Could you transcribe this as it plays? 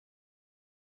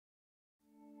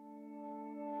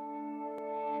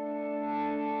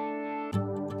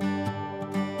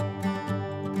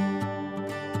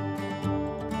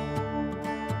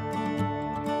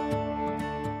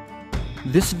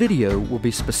This video will be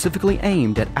specifically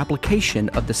aimed at application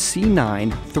of the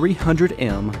C9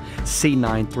 300M,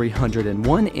 C9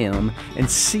 301M, and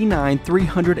C9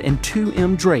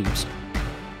 302M drapes.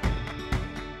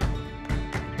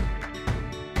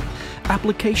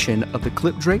 Application of the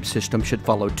clip drape system should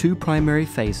follow two primary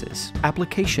phases: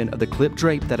 application of the clip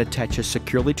drape that attaches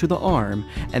securely to the arm,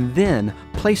 and then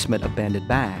placement of banded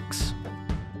bags.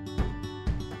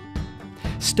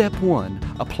 Step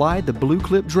 1. Apply the blue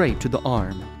clip drape to the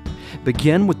arm.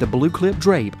 Begin with the blue clip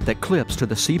drape that clips to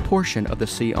the C portion of the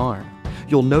C arm.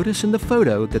 You'll notice in the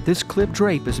photo that this clip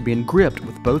drape is being gripped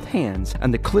with both hands,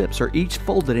 and the clips are each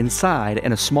folded inside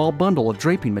in a small bundle of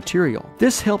draping material.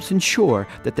 This helps ensure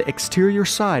that the exterior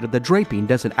side of the draping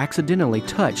doesn't accidentally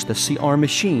touch the C arm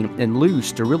machine and lose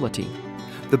sterility.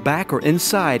 The back or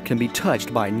inside can be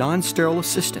touched by a non-sterile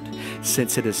assistant,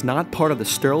 since it is not part of the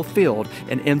sterile field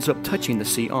and ends up touching the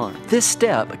C arm. This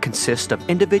step consists of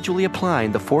individually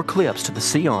applying the 4 clips to the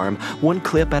C arm, 1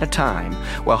 clip at a time,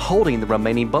 while holding the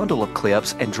remaining bundle of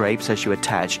clips and drapes as you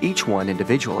attach each one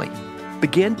individually.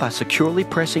 Begin by securely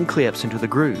pressing clips into the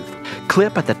groove.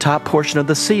 Clip at the top portion of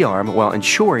the C arm while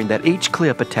ensuring that each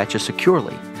clip attaches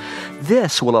securely.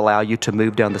 This will allow you to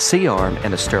move down the C arm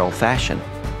in a sterile fashion.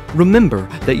 Remember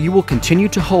that you will continue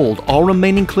to hold all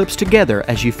remaining clips together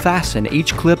as you fasten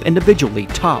each clip individually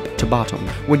top to bottom.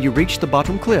 When you reach the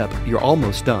bottom clip, you're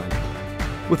almost done.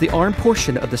 With the arm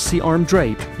portion of the C arm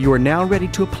draped, you are now ready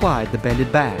to apply the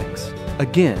banded bags.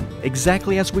 Again,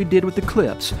 exactly as we did with the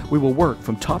clips, we will work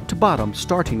from top to bottom,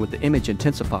 starting with the image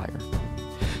intensifier.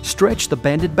 Stretch the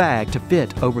banded bag to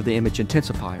fit over the image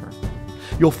intensifier.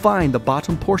 You'll find the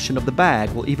bottom portion of the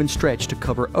bag will even stretch to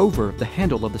cover over the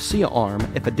handle of the C arm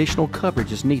if additional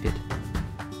coverage is needed.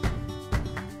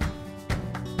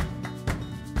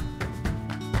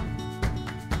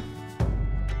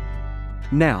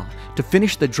 Now, to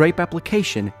finish the drape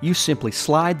application, you simply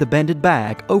slide the banded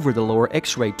bag over the lower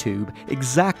X-ray tube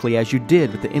exactly as you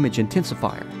did with the image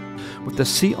intensifier. With the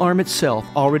C arm itself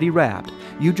already wrapped,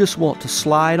 you just want to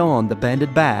slide on the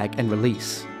banded bag and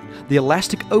release. The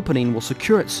elastic opening will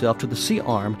secure itself to the C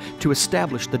arm to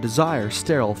establish the desired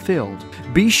sterile field.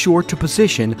 Be sure to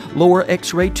position lower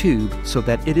X-ray tube so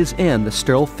that it is in the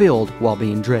sterile field while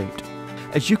being draped.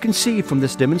 As you can see from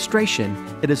this demonstration,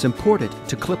 it is important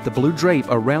to clip the blue drape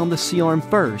around the C arm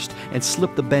first and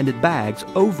slip the banded bags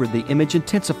over the image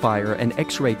intensifier and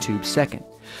X-ray tube second.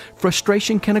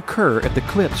 Frustration can occur if the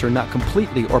clips are not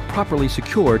completely or properly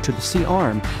secured to the C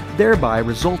arm, thereby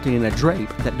resulting in a drape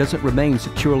that doesn't remain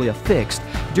securely affixed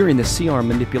during the C arm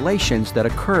manipulations that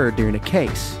occur during a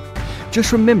case.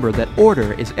 Just remember that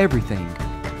order is everything.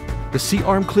 The C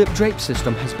arm clip drape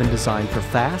system has been designed for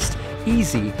fast,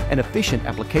 easy, and efficient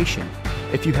application.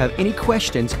 If you have any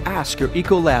questions, ask your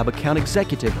Ecolab account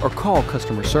executive or call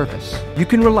customer service. You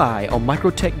can rely on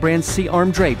Microtech brand C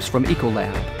arm drapes from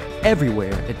Ecolab.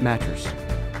 Everywhere it matters.